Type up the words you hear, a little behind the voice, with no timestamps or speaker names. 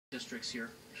districts here.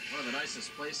 One of the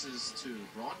nicest places to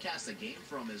broadcast a game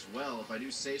from as well, if I do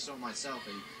say so myself.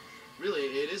 Really,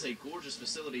 it is a gorgeous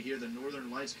facility here, the Northern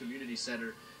Lights Community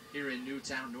Center here in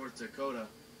Newtown, North Dakota.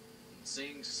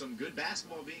 Seeing some good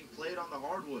basketball being played on the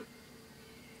hardwood.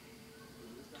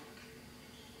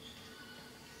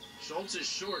 Schultz is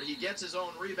short. He gets his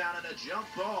own rebound and a jump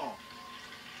ball.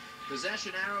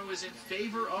 Possession arrow is in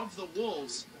favor of the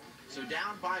Wolves. So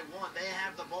down by one, they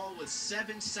have the ball with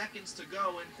 7 seconds to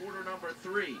go in quarter number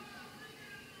 3.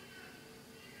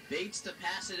 Bates to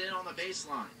pass it in on the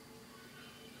baseline.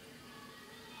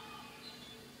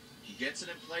 He gets it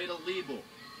in play to Liebel.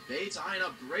 Bates eyeing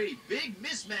up Grady. Big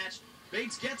mismatch.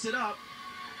 Bates gets it up.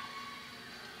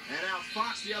 And now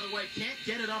Fox the other way. Can't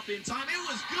get it up in time. It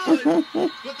was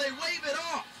good, but they wave it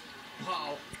off.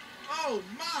 Oh, oh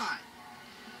my.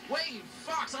 Wayne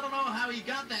Fox, I don't know how he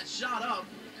got that shot up.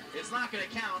 It's not going to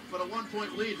count, but a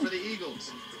 1-point lead for the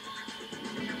Eagles.